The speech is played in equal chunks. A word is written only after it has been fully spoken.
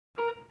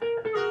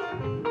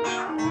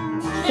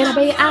Can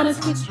I be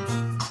honest with you?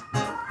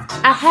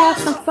 I have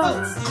some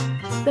folks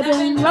that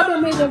been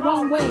rubbing me the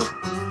wrong way.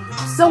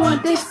 Sowing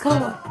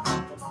discord,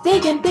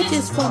 digging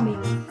ditches for me,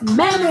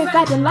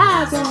 manufacturing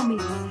lies on me.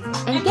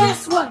 And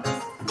guess what?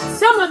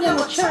 Some of them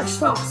were church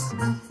folks.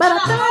 But I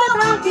thought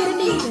about getting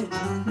even.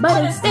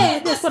 But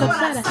instead, this what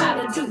I decided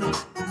how to do.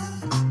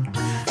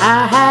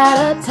 I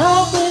had a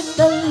talk with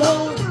the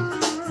Lord,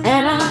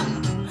 and I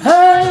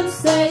heard him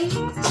say,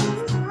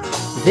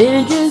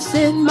 vengeance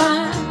is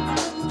mine,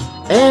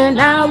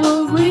 and I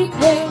will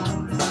repay.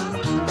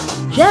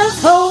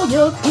 Just hold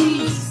your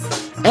peace,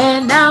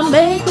 and I'll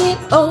make it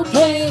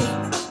okay.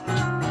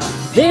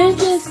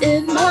 Vengeance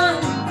is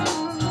mine,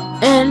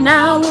 and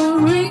I will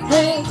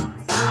repay.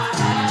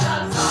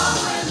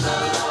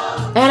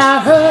 And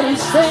I heard him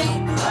say,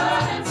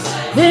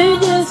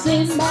 vengeance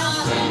is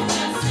mine,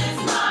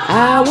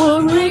 I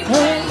will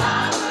repay.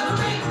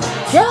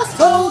 Just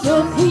hold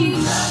your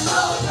peace,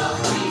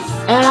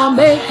 and I'll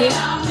make it.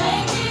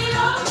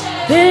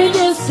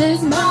 Vengeance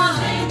is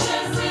mine,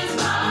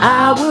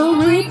 I will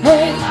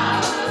repay.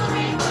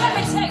 Let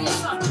me tell you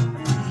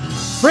something.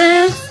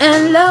 Friends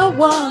and loved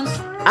ones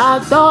I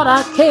thought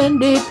I can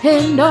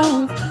depend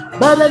on,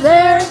 but the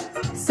very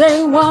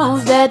same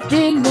ones that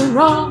did me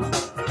wrong.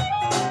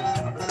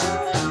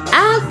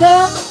 I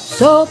felt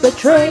so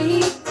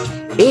betrayed,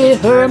 it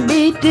hurt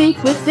me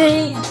deep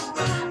within.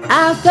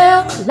 I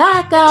felt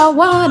like I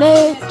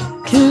wanted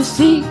to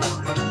seek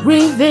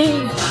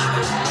revenge.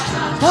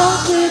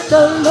 Talk with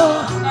the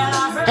Lord,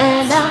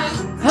 and I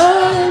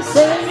heard him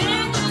say,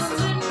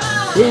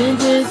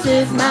 vengeance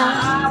is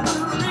mine,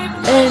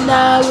 and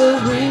I will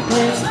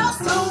repay.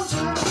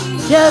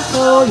 Just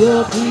hold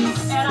your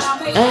peace,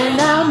 and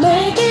I'll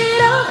make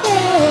it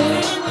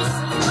okay.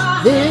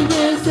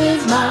 Vengeance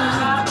is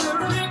mine,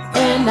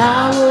 and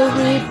I will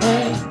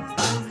repay.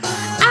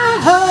 I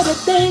heard the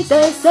things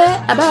they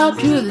said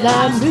about you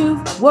that I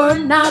knew were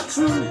not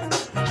true.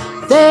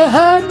 They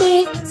hurt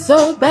me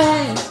so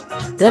bad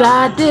that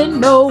I didn't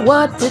know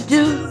what to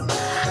do.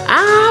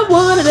 I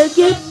wanted to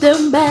get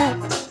them back,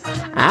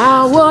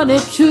 I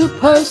wanted to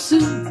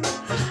pursue.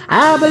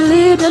 I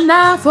believed an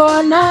eye for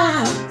an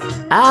eye,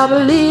 I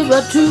believe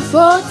a tooth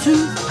for a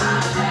tooth.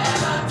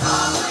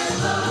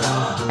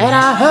 And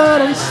I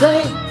heard him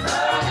say,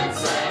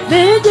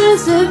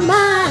 vengeance is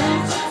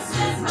mine,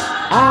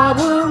 I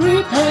will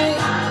repay.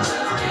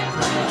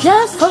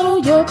 Just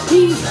hold your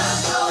peace,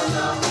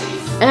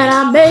 and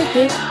I'll make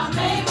it.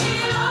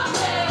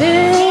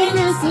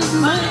 Vengeance is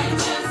mine,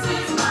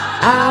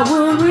 I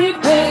will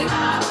repay. I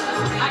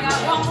got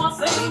one more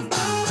thing.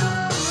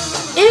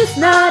 It's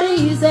not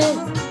easy,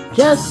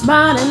 just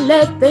smile and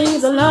let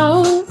things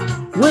alone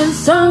when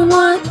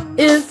someone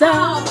is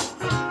out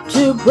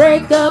to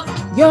break up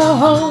your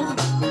home.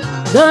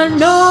 The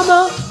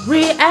normal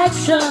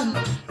reaction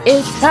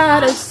is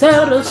try to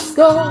settle the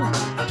score,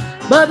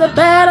 but the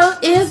battle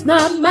is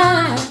not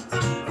mine,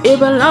 it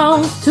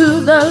belongs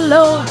to the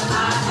Lord.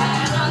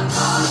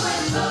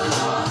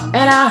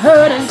 And I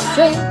heard him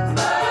say,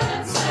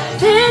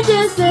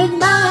 vengeance is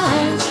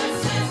mine,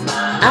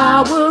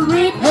 I will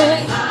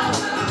repay.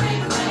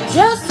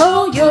 Just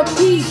hold your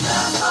peace,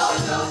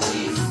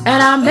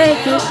 and I'll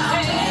make it.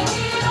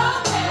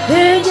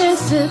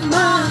 Vengeance is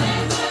mine,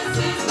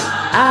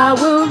 I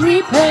will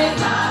repay.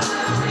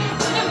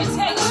 Let me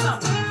tell you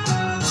something.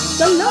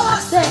 The Lord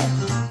said,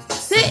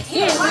 sit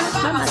here right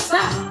by my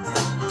side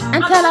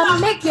until I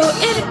make your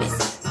enemies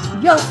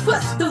your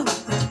footstool.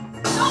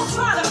 Don't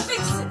try to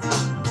fix it,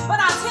 but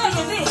I tell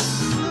you this.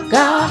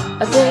 God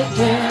take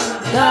care,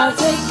 God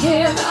take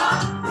care,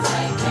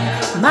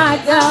 my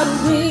God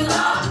will,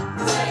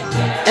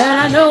 and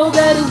I know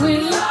that He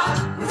will.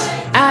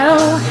 I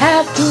don't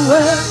have to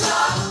worry,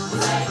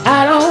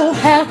 I don't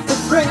have to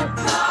fret,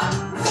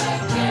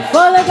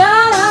 for the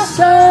God I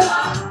serve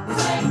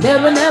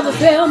never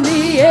failed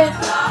me yet.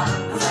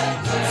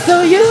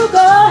 So you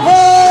go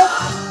ahead,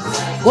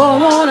 go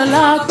on and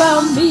lie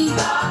about me.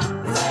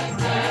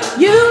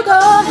 You go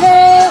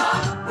ahead,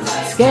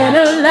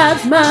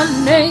 scandalize my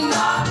name.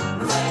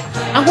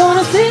 I'm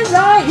gonna sit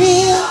right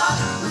here,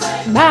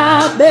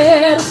 my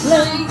better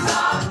place.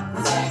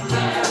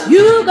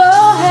 You go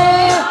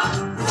ahead,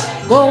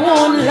 go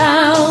on and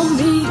lie on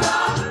me.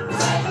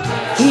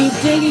 Keep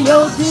digging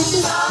your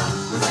ditches,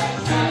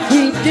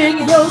 keep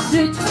digging your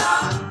ditches.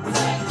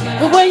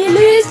 But when you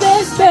least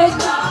expect it,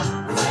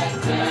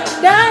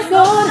 God's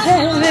gonna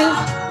handle it.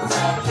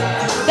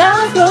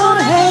 God's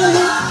gonna handle it.